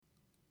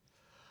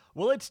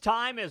Well, it's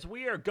time as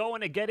we are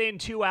going to get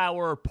into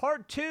our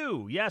part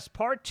two. Yes,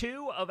 part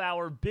two of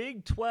our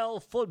Big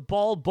 12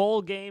 football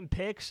bowl game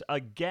picks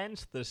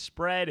against the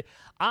spread.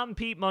 I'm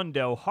Pete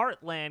Mundo.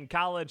 Heartland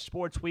College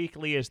Sports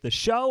Weekly is the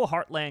show.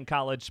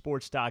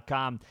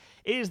 HeartlandCollegeSports.com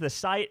is the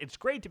site. It's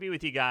great to be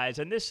with you guys,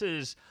 and this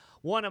is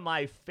one of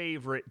my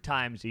favorite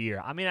times of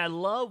year. I mean, I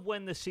love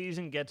when the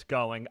season gets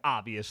going,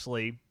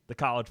 obviously, the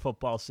college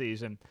football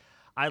season.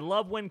 I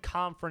love when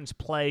conference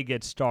play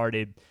gets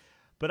started.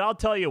 But I'll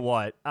tell you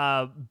what,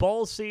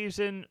 bowl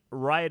season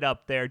right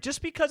up there,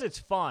 just because it's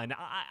fun.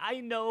 I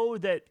know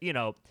that,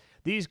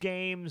 these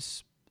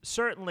games,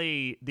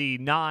 certainly the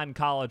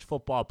non-college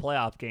football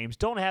playoff games,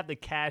 don't have the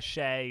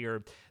cachet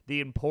or the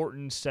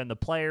importance, and the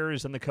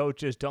players and the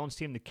coaches don't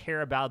seem to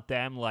care about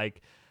them like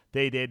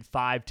they did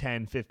 5,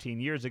 10, 15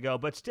 years ago.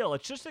 But still,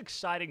 it's just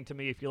exciting to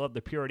me if you love the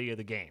purity of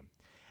the game.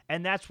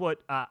 And that's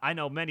what I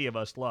know many of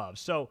us love.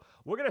 So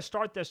we're going to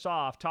start this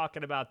off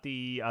talking about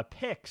the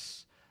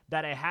picks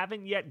that I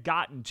haven't yet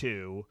gotten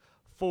to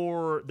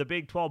for the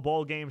Big 12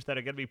 bowl games that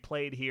are going to be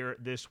played here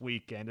this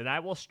weekend. And I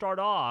will start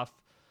off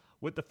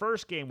with the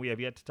first game we have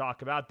yet to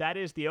talk about. That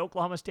is the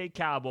Oklahoma State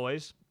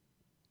Cowboys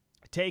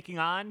taking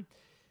on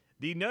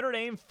the Notre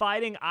Dame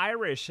Fighting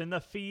Irish in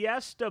the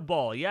Fiesta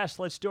Bowl. Yes,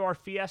 let's do our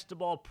Fiesta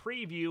Bowl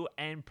preview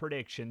and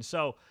prediction.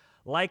 So,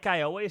 like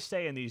I always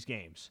say in these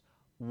games,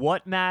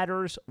 what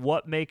matters,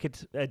 what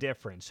makes a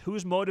difference?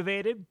 Who's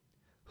motivated?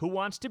 Who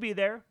wants to be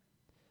there?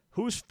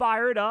 Who's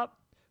fired up?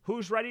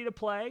 Who's ready to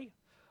play?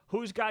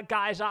 Who's got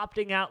guys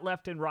opting out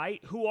left and right?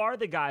 Who are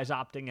the guys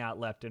opting out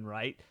left and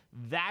right?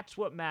 That's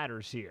what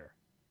matters here.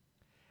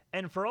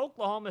 And for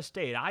Oklahoma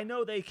State, I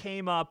know they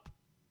came up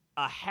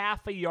a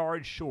half a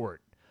yard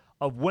short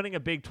of winning a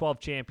Big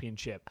 12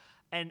 championship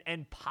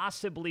and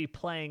possibly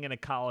playing in a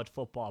college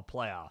football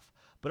playoff.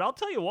 But I'll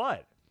tell you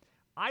what,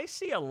 I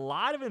see a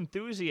lot of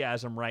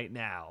enthusiasm right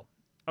now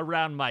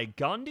around Mike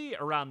Gundy,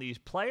 around these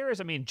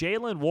players. I mean,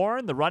 Jaylen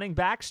Warren, the running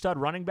back, stud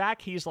running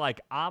back, he's like,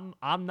 I'm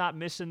not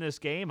missing this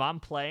game. I'm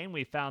playing.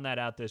 We found that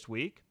out this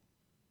week.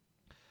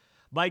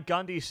 Mike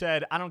Gundy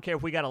said, I don't care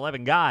if we got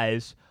 11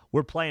 guys,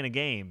 we're playing a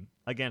game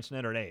against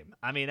Notre Dame.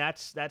 I mean,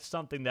 that's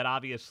something that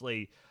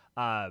obviously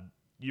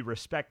you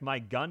respect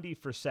Mike Gundy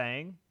for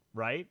saying,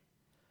 right?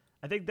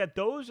 I think that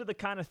those are the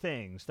kind of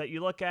things that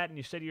you look at and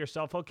you say to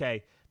yourself,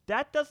 okay,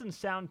 that doesn't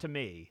sound to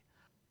me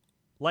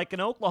like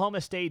an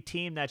Oklahoma State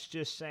team that's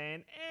just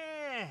saying,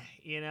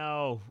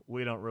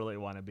 we don't really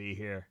want to be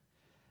here.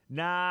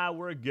 Nah,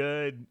 we're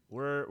good.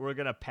 We're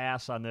going to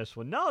pass on this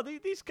one. No,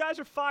 these guys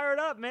are fired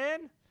up,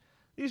 man.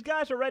 These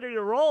guys are ready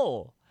to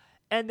roll.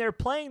 And they're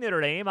playing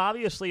Notre Dame,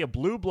 obviously a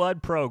blue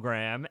blood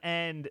program,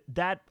 and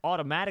that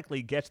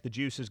automatically gets the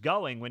juices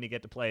going when you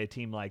get to play a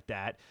team like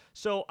that.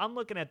 So I'm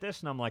looking at this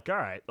and I'm like, all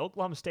right,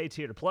 Oklahoma State's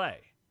here to play.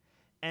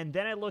 And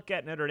then I look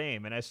at Notre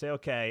Dame and I say,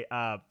 okay,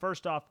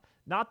 first off,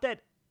 not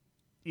that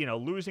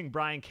losing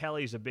Brian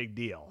Kelly is a big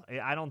deal.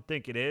 I don't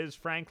think it is,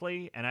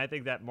 frankly. And I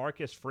think that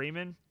Marcus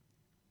Freeman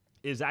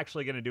is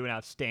actually going to do an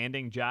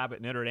outstanding job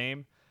at Notre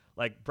Dame.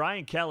 Like,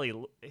 Brian Kelly,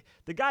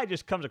 the guy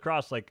just comes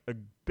across like a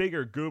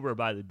bigger goober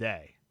by the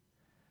day.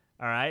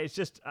 All right? It's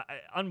just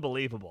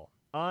unbelievable.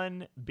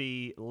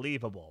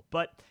 Unbelievable.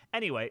 But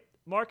anyway,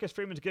 Marcus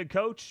Freeman's a good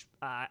coach.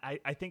 I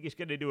think he's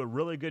going to do a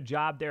really good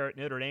job there at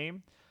Notre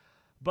Dame.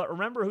 But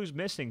remember who's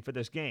missing for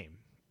this game.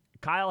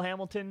 Kyle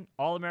Hamilton,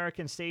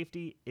 All-American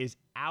safety, is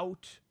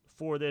out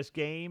for this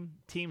game.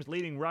 Team's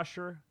leading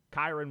rusher,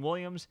 Kyron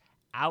Williams,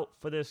 out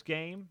for this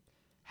game.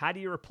 How do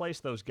you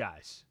replace those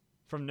guys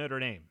from Notre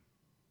Dame?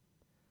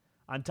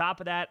 On top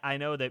of that, I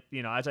know that,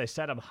 as I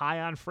said, I'm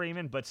high on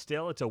Freeman, but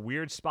still it's a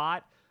weird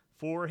spot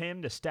for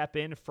him to step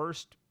in.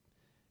 First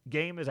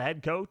game as a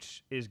head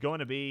coach is going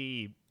to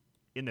be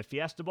in the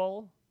Fiesta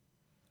Bowl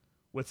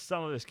with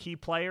some of his key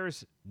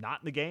players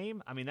not in the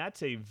game. I mean,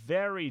 that's a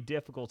very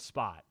difficult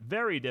spot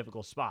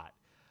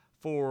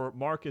for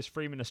Marcus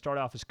Freeman to start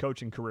off his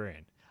coaching career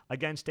in,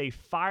 against a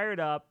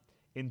fired-up,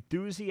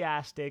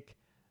 enthusiastic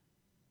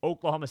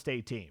Oklahoma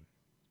State team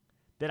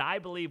that I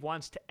believe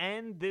wants to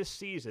end this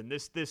season,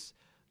 this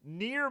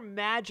near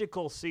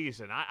magical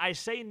season. I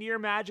say near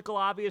magical,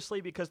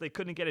 obviously, because they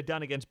couldn't get it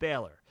done against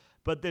Baylor,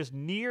 but this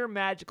near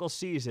magical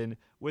season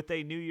with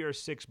a New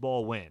Year's Six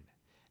Bowl win.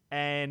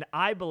 And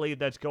I believe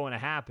that's going to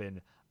happen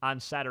on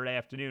Saturday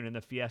afternoon in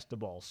the Fiesta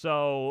Bowl.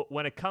 So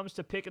when it comes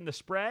to picking the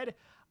spread,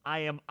 I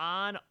am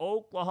on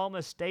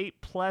Oklahoma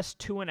State plus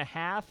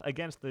 2.5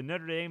 against the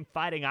Notre Dame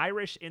Fighting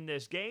Irish in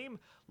this game.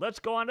 Let's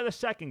go on to the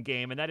second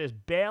game, and that is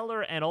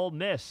Baylor and Ole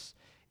Miss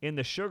in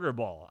the Sugar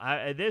Bowl.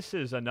 This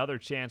is another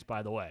chance,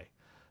 by the way,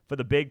 for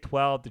the Big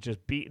 12 to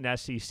just beat an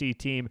SEC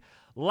team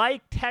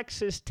like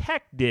Texas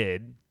Tech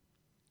did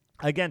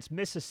against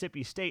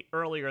Mississippi State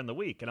earlier in the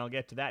week. And I'll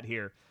get to that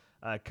here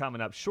coming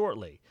up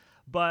shortly.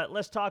 But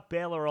let's talk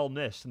Baylor Ole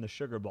Miss in the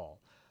Sugar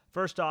Bowl.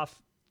 First off,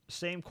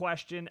 same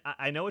question.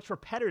 I know it's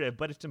repetitive,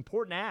 but it's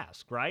important to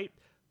ask, right?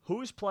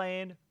 Who's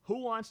playing?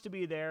 Who wants to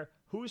be there?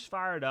 Who's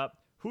fired up?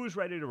 Who's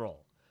ready to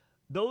roll?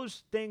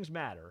 Those things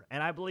matter.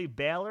 And I believe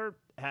Baylor,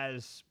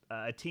 has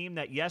a team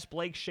that, yes,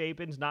 Blake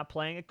Shapen's not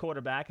playing at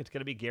quarterback. It's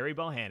going to be Gary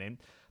Bohannon.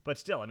 But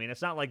still, I mean,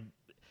 it's not like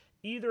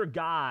either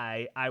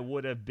guy I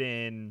would have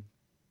been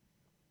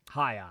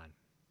high on.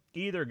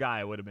 Either guy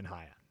I would have been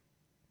high on.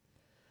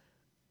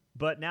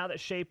 But now that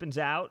Shapen's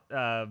out,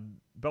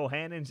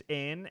 Bohannon's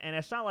in, and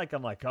it's not like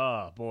I'm like,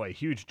 oh boy,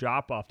 huge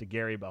drop off to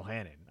Gary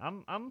Bohannon.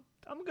 I'm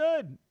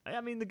good.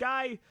 I mean, the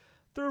guy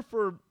threw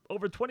for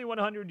over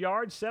 2,100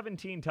 yards,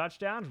 17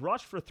 touchdowns,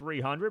 rushed for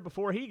 300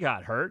 before he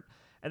got hurt,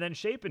 and then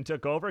Shapen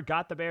took over,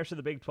 got the Bears to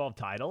the Big 12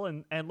 title,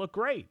 and looked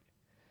great.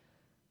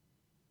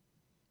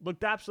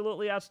 Looked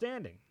absolutely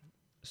outstanding.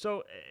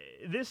 So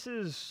this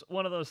is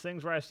one of those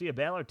things where I see a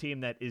Baylor team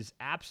that is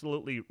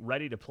absolutely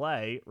ready to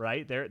play,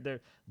 right?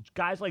 They're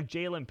guys like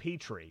Jalen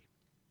Petrie,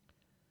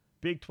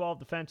 Big 12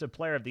 Defensive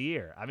Player of the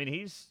Year. I mean,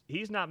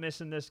 he's not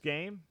missing this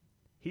game.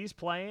 He's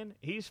playing.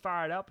 He's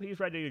fired up. He's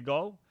ready to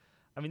go.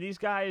 I mean, these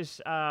guys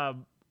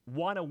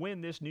want to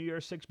win this New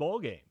Year's Six bowl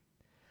game.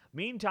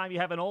 Meantime, you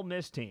have an Ole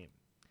Miss team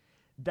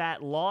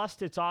that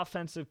lost its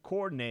offensive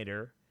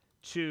coordinator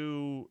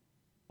to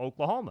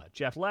Oklahoma,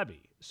 Jeff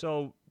Lebby.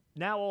 So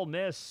now Ole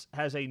Miss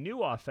has a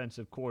new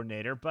offensive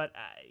coordinator, but,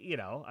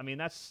 I mean,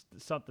 that's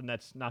something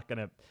that's not going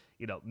to,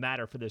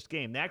 matter for this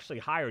game. They actually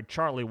hired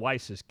Charlie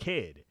Weiss's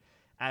kid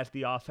as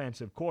the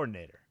offensive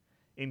coordinator,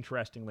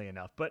 interestingly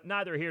enough, but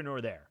neither here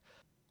nor there.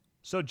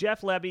 So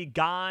Jeff Lebby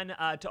gone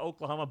to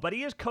Oklahoma, but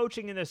he is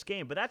coaching in this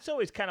game. But that's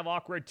always kind of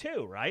awkward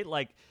too, right?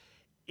 Like,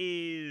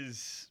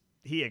 is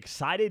he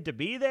excited to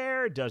be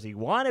there? Does he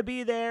want to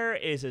be there?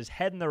 Is his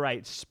head in the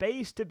right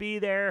space to be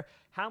there?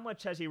 How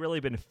much has he really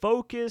been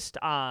focused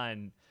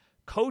on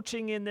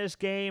coaching in this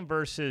game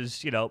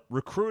versus,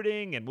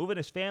 recruiting and moving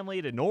his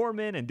family to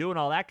Norman and doing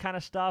all that kind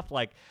of stuff?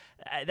 Like,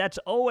 that's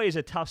always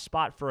a tough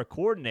spot for a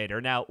coordinator.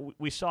 Now,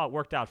 we saw it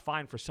worked out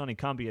fine for Sonny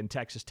Cumbie in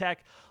Texas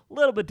Tech. A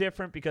little bit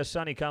different because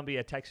Sonny Cumbie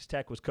at Texas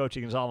Tech was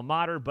coaching his alma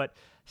mater, but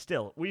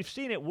still, we've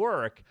seen it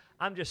work.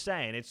 I'm just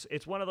saying,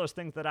 it's one of those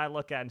things that I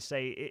look at and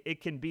say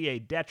it can be a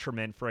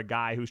detriment for a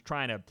guy who's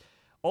trying to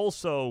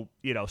also,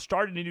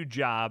 start a new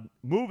job,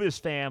 move his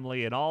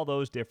family, and all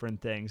those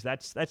different things.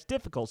 That's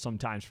difficult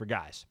sometimes for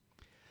guys.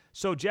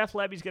 So Jeff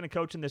Lebby's going to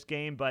coach in this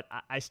game, but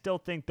I still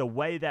think the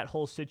way that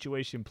whole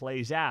situation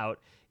plays out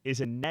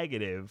is a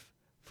negative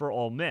for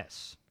Ole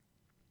Miss.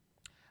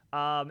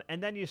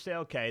 And then you say,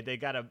 okay, they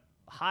got a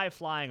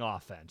high-flying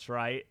offense,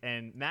 right?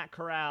 And Matt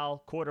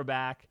Corral,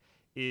 quarterback,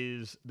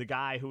 is the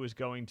guy who is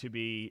going to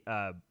be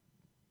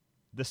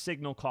the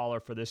signal caller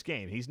for this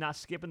game. He's not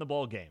skipping the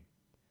bowl game.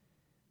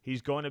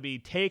 He's going to be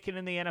taken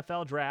in the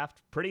NFL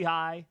draft pretty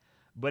high,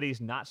 but he's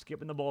not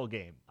skipping the bowl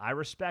game. I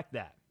respect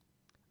that.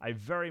 I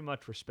very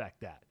much respect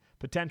that.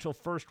 Potential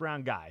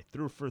first-round guy.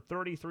 Threw for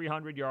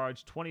 3,300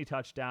 yards, 20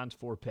 touchdowns,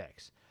 4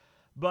 picks.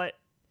 But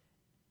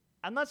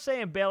I'm not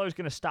saying Baylor's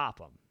going to stop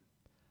him.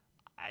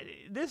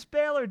 This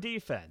Baylor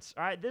defense,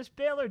 all right, this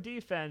Baylor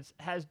defense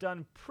has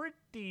done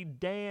pretty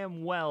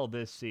damn well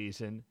this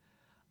season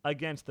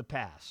against the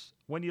pass.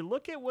 When you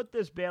look at what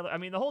this Baylor, I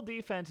mean, the whole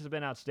defense has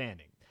been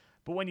outstanding.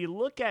 But when you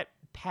look at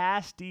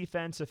pass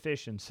defense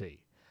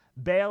efficiency,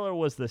 Baylor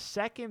was the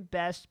second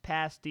best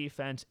pass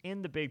defense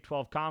in the Big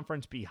 12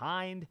 Conference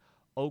behind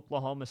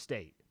Oklahoma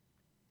State.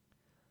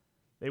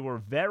 They were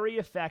very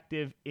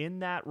effective in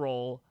that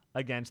role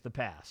against the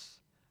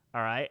pass.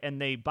 All right,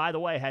 and they, by the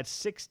way, had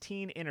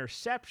 16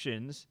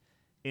 interceptions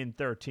in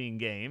 13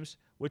 games,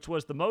 which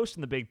was the most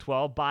in the Big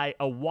 12 by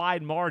a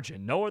wide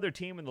margin. No other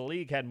team in the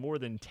league had more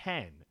than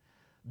 10.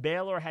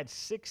 Baylor had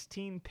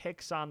 16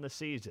 picks on the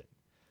season.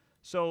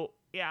 So,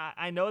 yeah,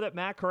 I know that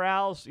Matt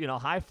Corral's,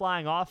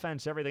 high-flying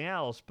offense, everything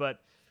else, but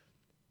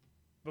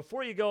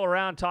before you go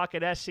around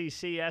talking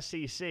SEC,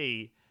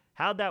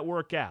 how'd that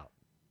work out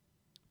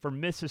for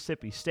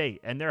Mississippi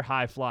State and their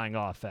high-flying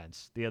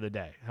offense the other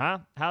day? Huh?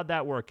 How'd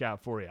that work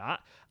out for you?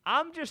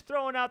 I'm just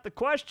throwing out the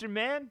question,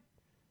 man.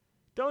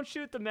 Don't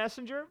shoot the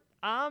messenger.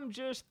 I'm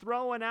just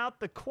throwing out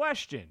the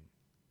question.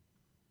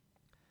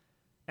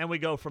 And we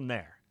go from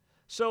there.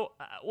 So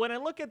when I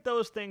look at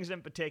those things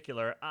in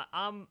particular,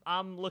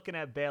 I'm looking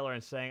at Baylor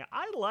and saying,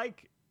 I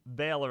like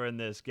Baylor in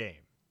this game.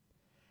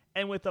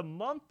 And with a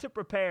month to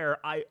prepare,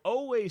 I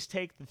always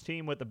take the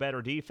team with the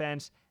better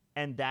defense,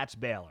 and that's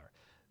Baylor.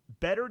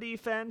 Better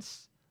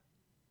defense,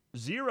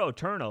 0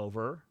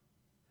 turnover,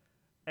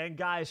 and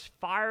guys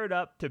fired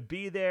up to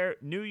be there.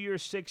 New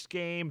Year's Six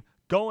game,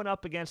 going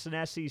up against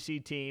an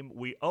SEC team.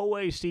 We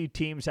always see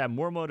teams have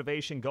more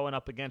motivation going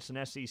up against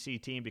an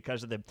SEC team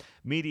because of the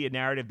media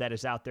narrative that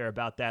is out there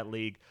about that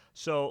league.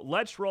 So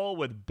let's roll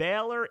with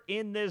Baylor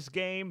in this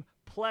game,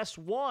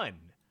 +1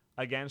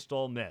 against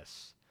Ole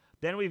Miss.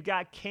 Then we've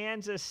got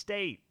Kansas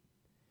State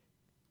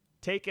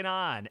taking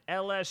on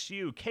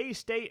LSU,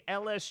 K-State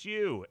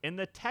LSU in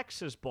the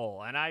Texas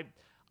Bowl. And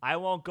I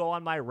won't go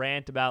on my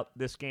rant about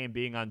this game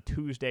being on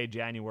Tuesday,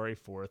 January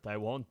 4th. I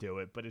won't do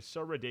it, but it's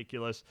so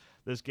ridiculous.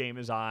 This game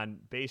is on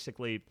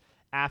basically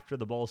after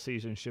the bowl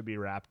season should be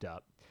wrapped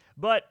up.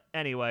 But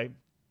anyway,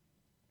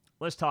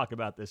 let's talk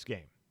about this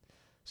game.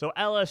 So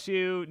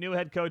LSU, new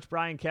head coach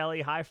Brian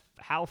Kelly,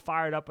 how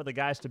fired up are the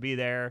guys to be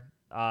there?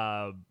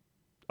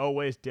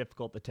 always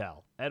difficult to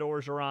tell. Ed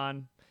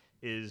Orgeron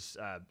is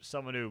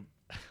someone who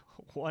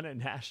won a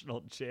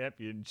national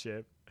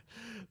championship,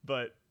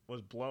 but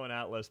was blown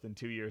out less than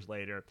 2 years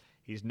later.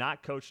 He's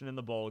not coaching in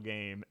the bowl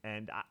game,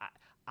 and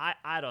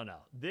I don't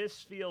know.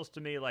 This feels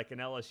to me like an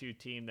LSU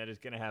team that is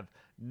going to have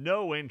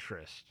no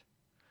interest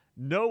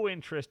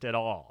at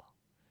all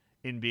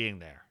in being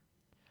there.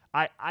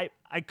 I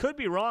could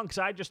be wrong because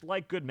I just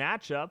like good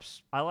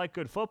matchups. I like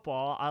good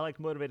football. I like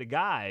motivated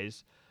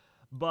guys.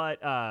 But,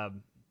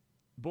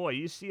 boy,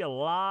 you see a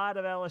lot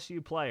of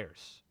LSU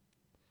players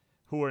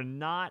who are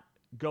not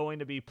going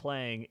to be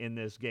playing in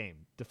this game.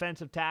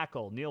 Defensive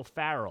tackle, Neil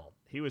Farrell.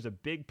 He was a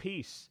big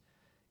piece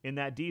in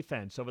that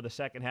defense over the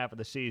second half of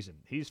the season.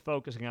 He's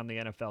focusing on the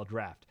NFL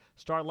draft.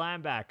 Star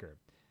linebacker,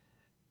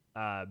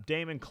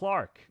 Damon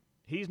Clark.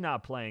 He's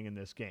not playing in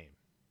this game.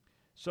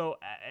 So,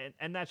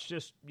 and that's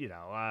just,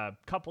 a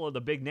couple of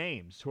the big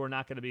names who are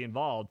not going to be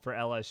involved for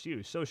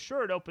LSU. So,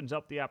 sure, it opens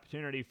up the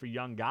opportunity for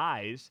young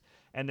guys,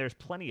 and there's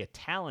plenty of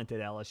talent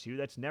at LSU.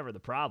 That's never the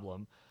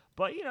problem.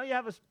 But, you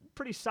have a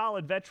pretty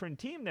solid veteran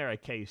team there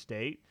at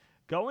K-State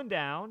going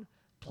down,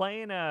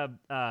 playing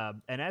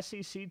an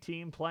SEC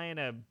team, playing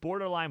a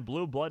borderline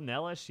blue blood in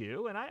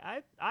LSU, and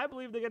I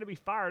believe they're going to be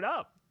fired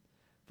up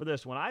for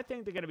this one. I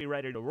think they're going to be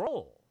ready to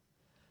roll.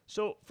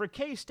 So, for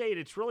K-State,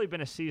 it's really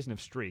been a season of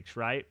streaks,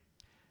 right?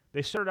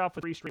 They started off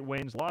with 3 straight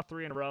wins, lost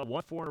 3 in a row,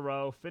 won 4 in a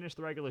row, finished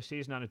the regular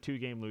season on a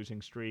 2-game losing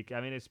streak.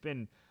 I mean, it's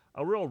been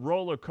a real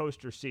roller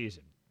coaster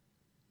season.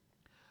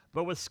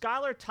 But with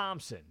Skylar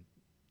Thompson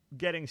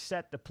getting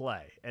set to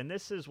play, and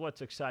this is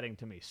what's exciting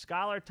to me.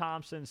 Skylar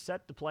Thompson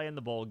set to play in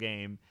the bowl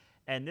game,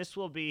 and this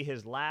will be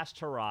his last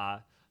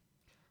hurrah.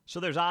 So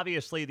there's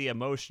obviously the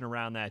emotion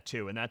around that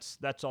too, and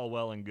that's all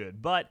well and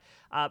good. But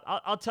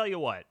I'll tell you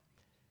what.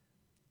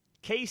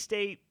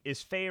 K-State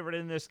is favored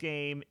in this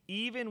game,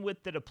 even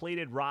with the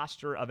depleted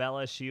roster of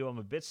LSU. I'm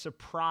a bit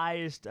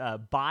surprised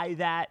by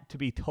that, to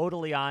be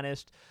totally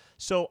honest.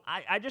 So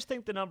I just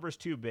think the number is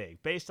too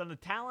big. Based on the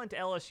talent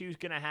LSU is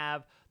going to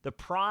have, the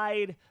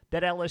pride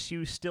that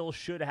LSU still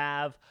should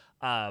have,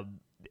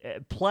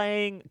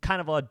 playing, kind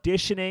of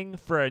auditioning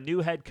for a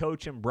new head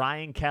coach in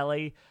Brian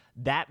Kelly,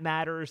 that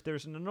matters.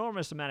 There's an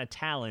enormous amount of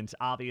talent,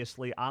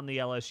 obviously, on the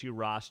LSU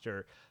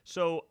roster.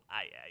 So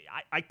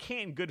I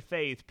can't, in good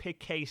faith, pick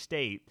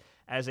K-State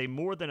as a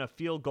more than a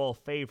field goal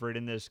favorite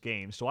in this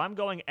game. So I'm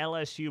going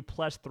LSU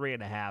plus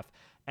 3.5.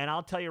 And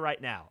I'll tell you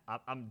right now,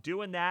 I'm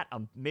doing that.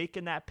 I'm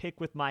making that pick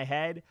with my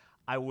head.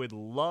 I would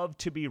love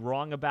to be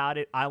wrong about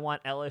it. I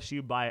want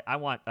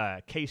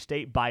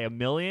K-State by 1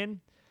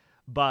 million,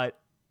 but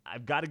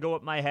I've got to go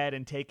with my head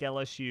and take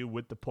LSU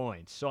with the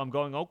points. So I'm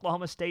going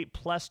Oklahoma State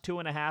plus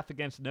 2.5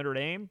 against Notre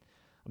Dame.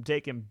 I'm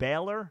taking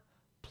Baylor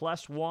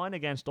plus 1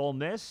 against Ole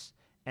Miss,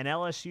 and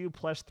LSU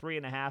plus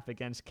 3.5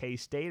 against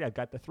K-State. I've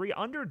got the 3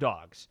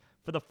 underdogs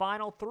for the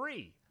final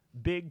 3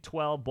 Big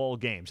 12 bowl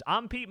games.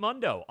 I'm Pete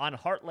Mundo on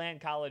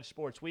Heartland College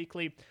Sports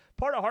Weekly,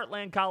 part of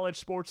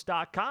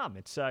HeartlandCollegeSports.com.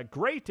 It's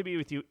great to be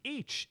with you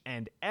each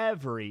and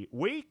every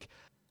week.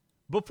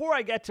 Before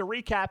I get to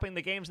recapping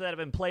the games that have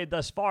been played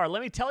thus far,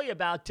 let me tell you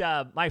about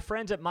my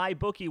friends at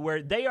MyBookie,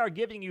 where they are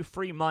giving you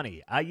free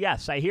money.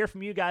 Yes, I hear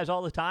from you guys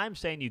all the time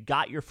saying you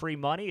got your free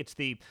money. It's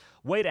the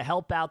way to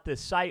help out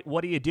this site.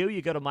 What do?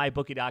 You go to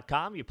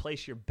MyBookie.com. You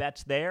place your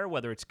bets there,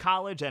 whether it's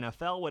college,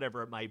 NFL,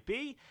 whatever it might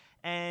be.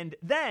 And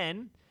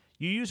then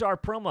you use our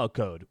promo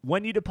code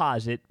when you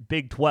deposit,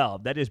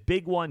 Big12. That is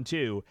Big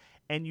 12,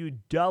 and you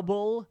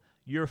double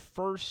your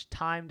first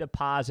time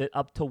deposit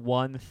up to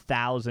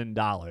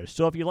 $1,000.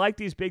 So if you like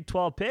these Big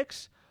 12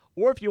 picks,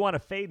 or if you want to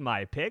fade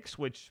my picks,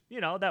 which,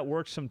 that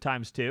works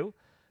sometimes too,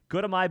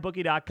 go to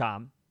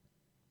mybookie.com,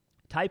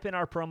 type in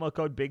our promo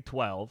code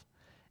Big12,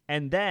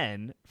 and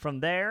then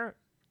from there,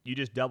 you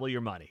just double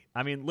your money.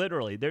 I mean,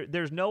 literally,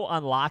 there's no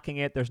unlocking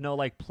it. There's no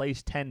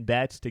place 10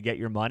 bets to get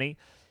your money.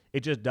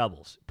 It just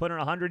doubles. Put in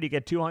 100, you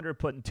get 200.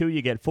 Put in 2,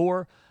 you get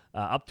 4.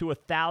 Up to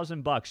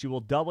 $1,000. You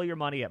will double your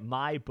money at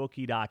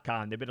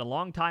mybookie.com. They've been a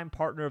longtime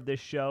partner of this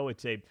show.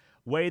 It's a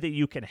way that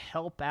you can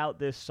help out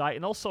this site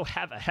and also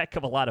have a heck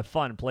of a lot of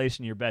fun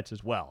placing your bets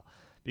as well.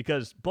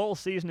 Because bowl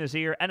season is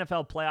here.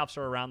 NFL playoffs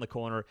are around the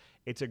corner.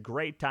 It's a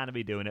great time to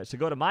be doing it. So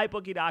go to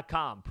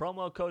mybookie.com.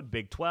 Promo code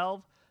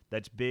Big12.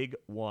 That's Big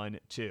 12.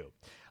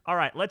 All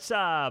right, let's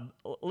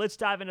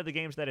dive into the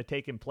games that have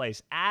taken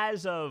place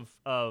as of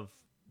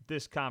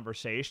this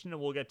conversation,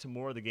 and we'll get to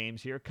more of the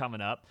games here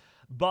coming up.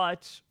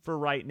 But for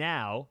right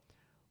now,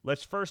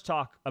 let's first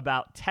talk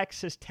about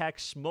Texas Tech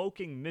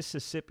smoking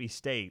Mississippi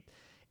State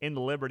in the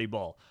Liberty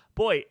Bowl.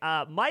 Boy,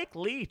 Mike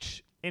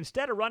Leach,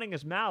 instead of running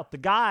his mouth, the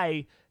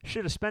guy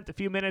should have spent a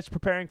few minutes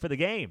preparing for the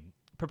game,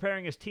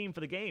 preparing his team for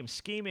the game,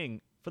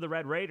 scheming for the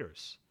Red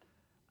Raiders.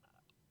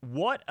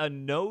 What a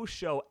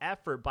no-show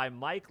effort by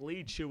Mike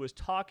Leach, who was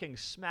talking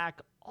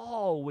smack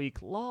all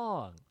week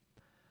long.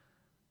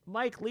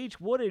 Mike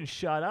Leach wouldn't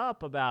shut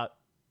up about,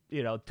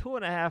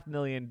 $2.5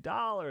 million.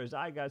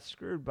 I got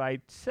screwed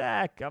by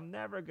Tech. I'm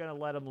never going to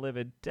let him live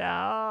it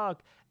down.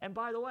 And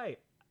by the way,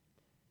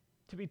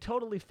 to be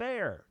totally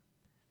fair,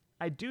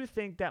 I do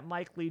think that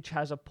Mike Leach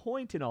has a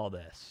point in all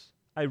this.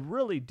 I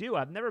really do.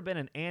 I've never been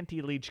an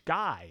anti-Leach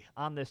guy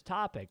on this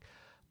topic.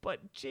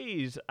 But,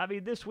 geez, I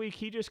mean, this week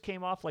he just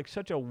came off like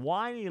such a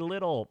whiny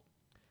little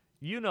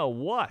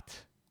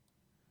you-know-what.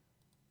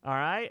 All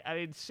right? I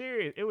mean,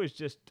 serious. It was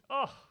just,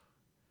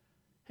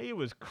 he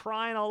was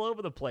crying all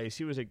over the place.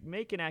 He was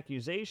making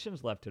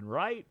accusations left and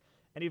right,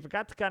 and he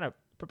forgot to kind of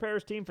prepare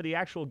his team for the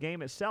actual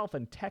game itself,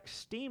 and Tech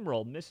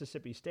steamrolled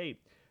Mississippi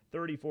State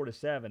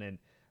 34-7. And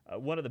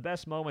one of the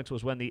best moments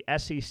was when the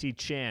SEC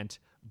chant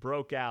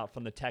broke out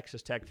from the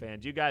Texas Tech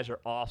fans. You guys are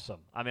awesome.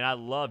 I mean, I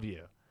love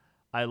you.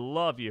 I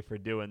love you for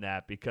doing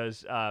that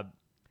because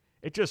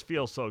it just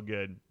feels so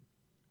good.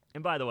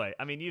 And by the way,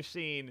 I mean, you've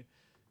seen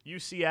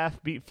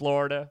UCF beat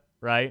Florida,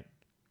 right,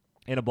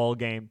 in a bowl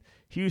game.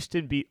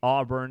 Houston beat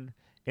Auburn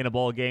in a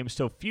bowl game.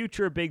 So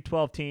future Big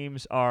 12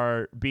 teams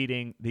are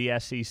beating the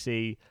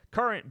SEC.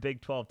 Current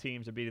Big 12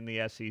 teams are beating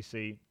the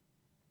SEC.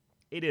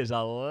 It is a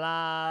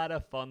lot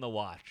of fun to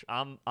watch.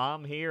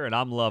 I'm here and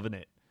I'm loving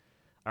it.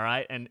 All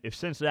right, and if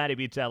Cincinnati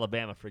beats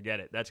Alabama,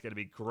 forget it. That's going to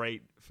be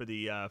great for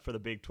the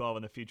Big 12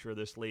 and the future of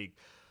this league.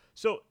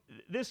 So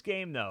this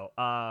game, though,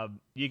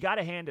 you got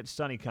to hand it to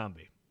Sonny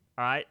Cumbie.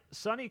 All right,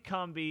 Sonny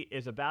Cumbie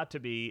is about to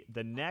be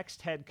the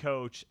next head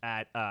coach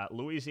at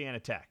Louisiana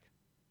Tech.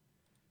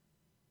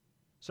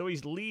 So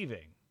he's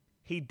leaving.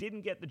 He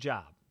didn't get the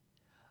job,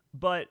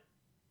 but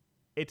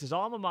it's his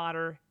alma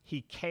mater.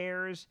 He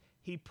cares.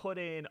 He put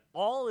in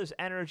all his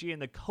energy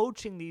into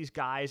coaching these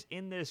guys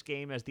in this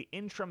game as the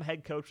interim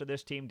head coach of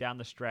this team down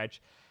the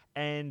stretch,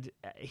 and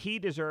he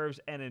deserves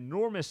an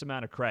enormous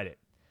amount of credit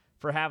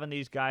for having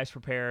these guys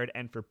prepared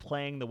and for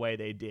playing the way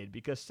they did,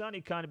 because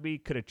Sonny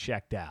Cumbie could have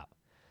checked out.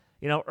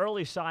 You know,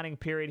 early signing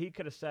period, he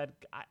could have said,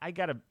 I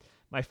got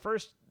my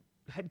first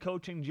head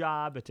coaching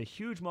job. It's a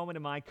huge moment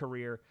in my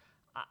career.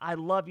 I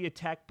love you,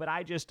 Tech, but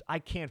I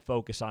can't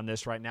focus on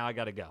this right now. I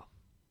got to go.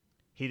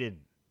 He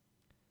didn't.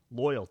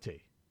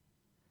 Loyalty.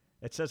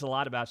 It says a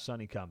lot about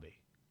Sonny Cumbie.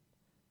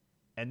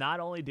 And not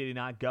only did he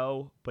not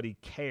go, but he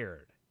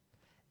cared.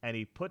 And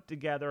he put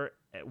together,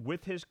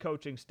 with his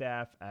coaching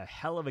staff, a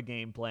hell of a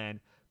game plan.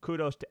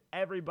 Kudos to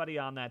everybody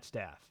on that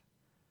staff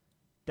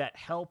that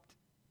helped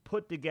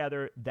put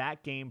together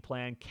that game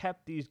plan,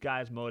 kept these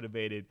guys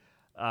motivated.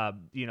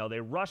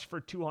 They rushed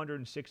for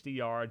 260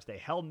 yards. They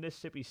held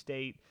Mississippi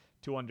State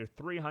to under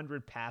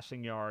 300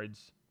 passing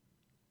yards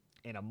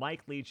in a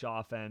Mike Leach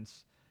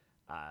offense.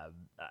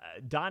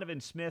 Donovan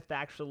Smith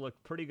actually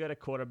looked pretty good at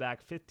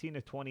quarterback,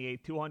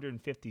 15-28,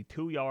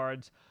 252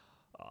 yards,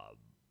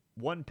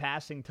 one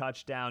passing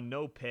touchdown,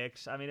 no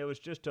picks. I mean, it was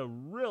just a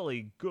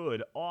really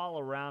good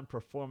all-around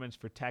performance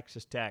for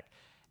Texas Tech.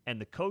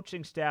 And the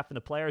coaching staff and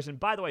the players, and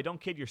by the way,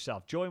 don't kid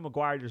yourself, Joey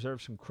McGuire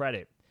deserves some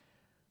credit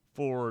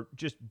for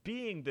just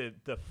being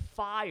the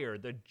fire,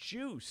 the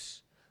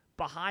juice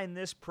behind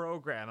this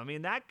program. I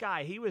mean, that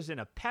guy, he was in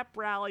a pep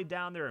rally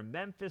down there in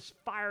Memphis,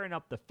 firing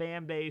up the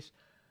fan base.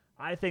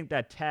 I think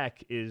that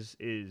Tech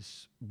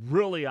is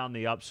really on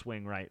the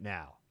upswing right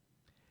now.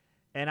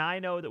 And I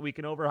know that we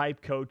can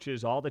overhype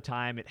coaches all the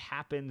time. It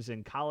happens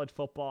in college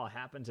football. It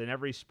happens in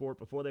every sport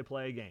before they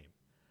play a game.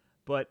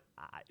 But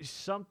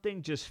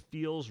something just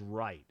feels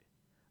right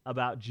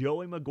about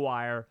Joey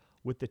McGuire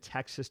with the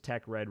Texas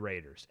Tech Red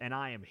Raiders. And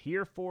I am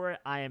here for it.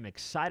 I am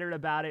excited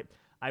about it.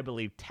 I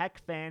believe Tech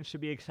fans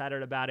should be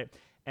excited about it.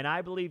 And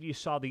I believe you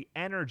saw the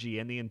energy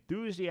and the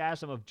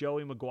enthusiasm of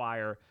Joey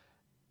McGuire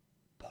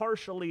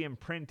partially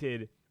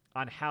imprinted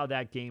on how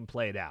that game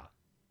played out.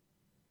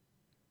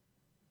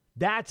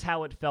 That's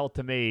how it felt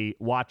to me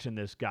watching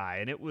this guy.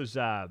 And it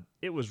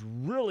was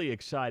really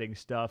exciting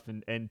stuff.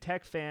 And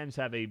Tech fans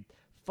have a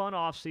fun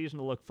offseason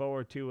to look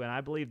forward to, and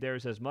I believe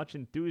there's as much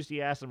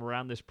enthusiasm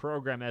around this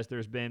program as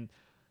there's been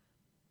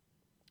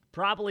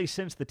probably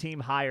since the team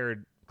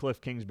hired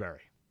Cliff Kingsbury.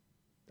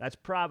 That's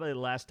probably the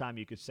last time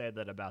you could say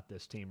that about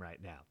this team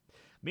right now.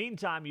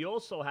 Meantime, you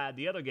also had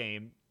the other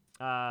game.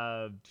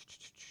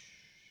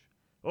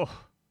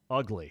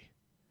 Ugly.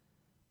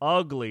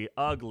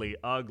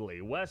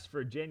 West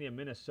Virginia,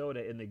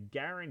 Minnesota in the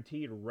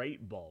Guaranteed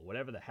Rate Bowl,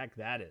 whatever the heck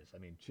that is. I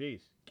mean,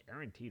 geez,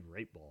 Guaranteed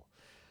Rate Bowl.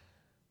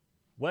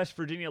 West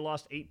Virginia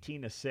lost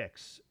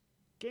 18-6.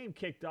 Game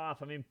kicked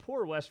off. I mean,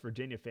 poor West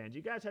Virginia fans.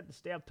 You guys had to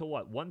stay up till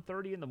what,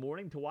 1:30 in the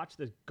morning to watch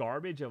this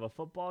garbage of a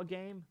football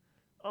game?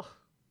 Oh,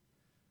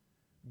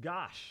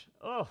 gosh.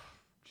 Oh,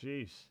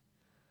 jeez.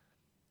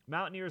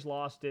 Mountaineers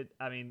lost it.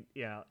 I mean,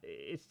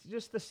 it's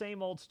just the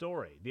same old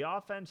story. The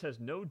offense has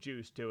no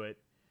juice to it.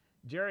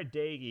 Jared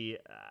Dagey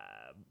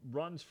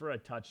runs for a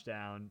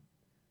touchdown.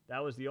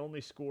 That was the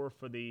only score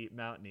for the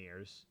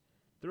Mountaineers.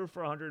 Threw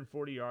for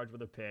 140 yards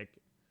with a pick.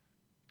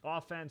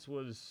 Offense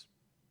was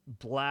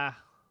blah.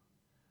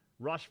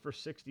 Rushed for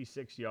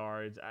 66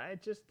 yards.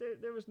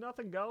 There was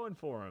nothing going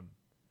for him.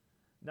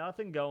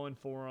 Nothing going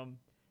for him.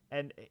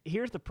 And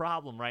here's the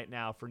problem right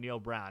now for Neil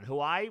Brown, who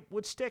I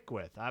would stick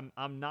with.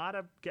 I'm not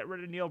a get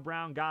rid of Neil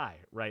Brown guy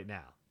right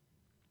now.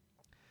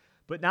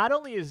 But not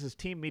only is his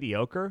team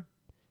mediocre,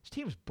 his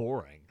team's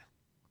boring.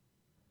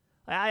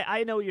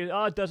 I know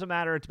it doesn't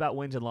matter. It's about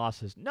wins and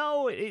losses.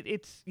 No,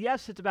 it's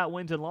about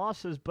wins and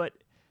losses, but,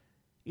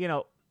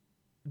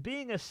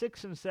 being a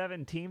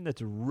 6-7 team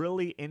that's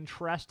really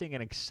interesting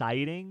and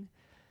exciting,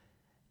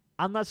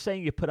 I'm not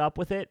saying you put up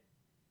with it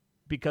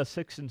because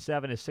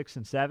 6-7 is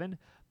 6-7,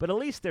 but at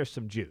least there's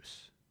some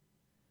juice.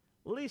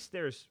 At least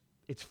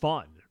it's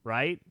fun,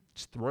 right?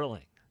 It's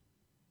thrilling.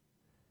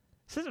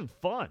 This isn't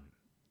fun.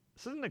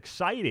 This isn't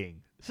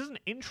exciting. This isn't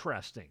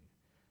interesting.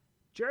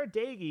 Jarret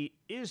Doege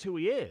is who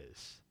he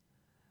is.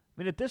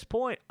 I mean, at this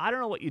point, I don't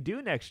know what you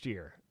do next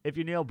year if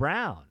you're Neal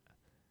Brown.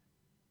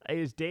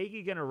 Is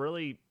Doege going to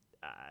really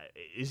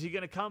is he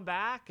going to come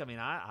back? I mean,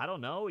 I don't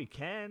know. He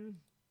can.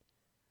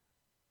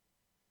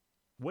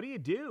 What do you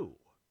do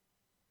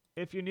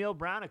if you're Neal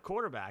Brown at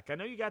quarterback? I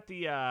know you got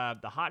the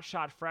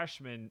hotshot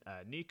freshman,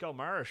 Nico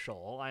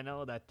Marshall. I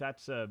know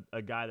that's a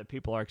guy that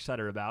people are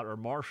excited about, or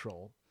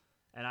Marshall.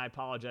 And I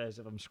apologize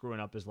if I'm screwing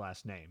up his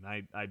last name.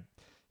 I've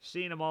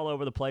seen him all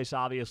over the place,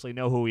 obviously,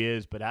 know who he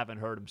is, but haven't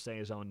heard him say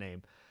his own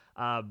name.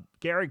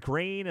 Garrett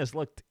Green has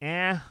looked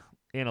in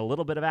a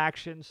little bit of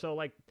action.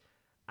 So,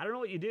 I don't know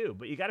what you do,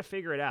 but you got to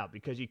figure it out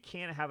because you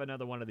can't have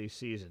another one of these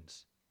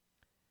seasons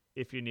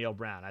if you're Neal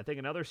Brown. I think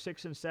another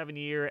 6-7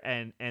 year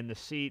and the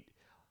seat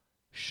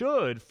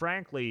should,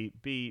 frankly,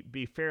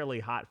 be fairly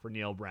hot for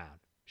Neal Brown.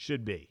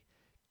 Should be.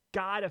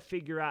 Got to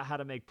figure out how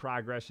to make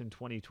progress in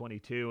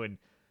 2022. And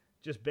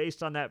just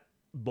based on that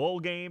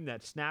bowl game,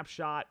 that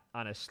snapshot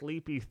on a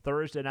sleepy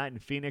Thursday night in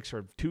Phoenix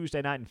or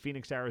Tuesday night in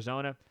Phoenix,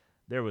 Arizona,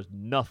 there was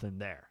nothing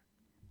there.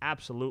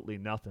 Absolutely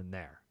nothing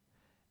there.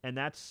 And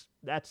that's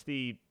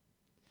the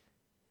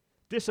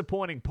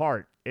disappointing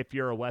part if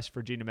you're a West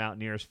Virginia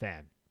Mountaineers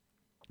fan.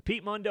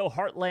 Pete Mundo,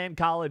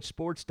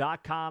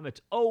 HeartlandCollegeSports.com.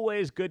 It's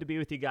always good to be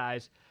with you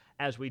guys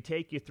as we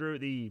take you through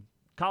the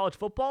college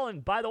football.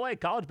 And by the way,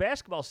 college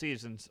basketball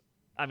season's,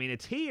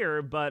 it's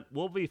here, but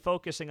we'll be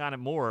focusing on it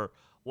more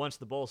once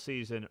the bowl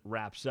season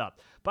wraps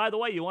up. By the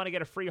way, you want to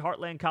get a free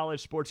Heartland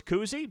College Sports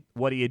koozie?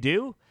 What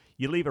do?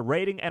 You leave a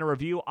rating and a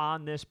review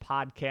on this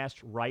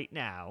podcast right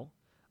now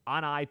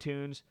on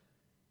iTunes.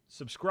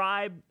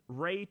 Subscribe,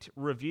 rate,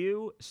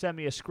 review. Send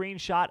me a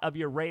screenshot of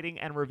your rating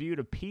and review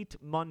to Pete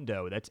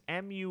Mundo. That's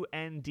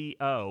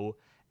Mundo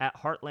at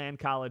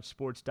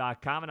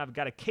HeartlandCollegeSports.com. And I've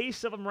got a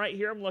case of them right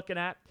here I'm looking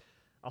at.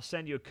 I'll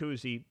send you a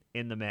koozie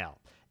in the mail.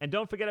 And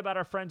don't forget about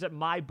our friends at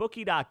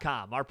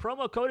MyBookie.com. Our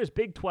promo code is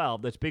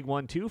Big12. That's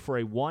Big12 for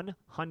a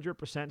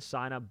 100%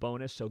 sign-up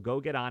bonus. So go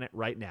get on it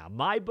right now.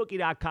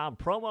 MyBookie.com,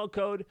 promo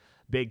code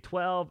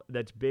Big12.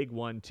 That's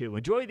Big12.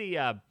 Enjoy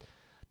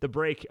the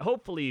break.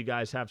 Hopefully you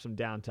guys have some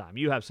downtime.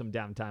 You have some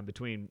downtime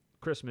between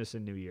Christmas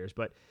and New Year's.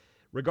 But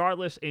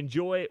regardless,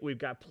 enjoy it. We've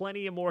got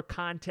plenty of more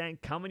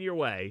content coming your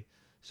way.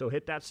 So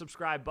hit that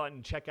subscribe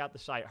button. Check out the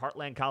site,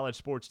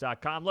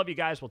 HeartlandCollegeSports.com. Love you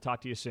guys. We'll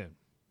talk to you soon.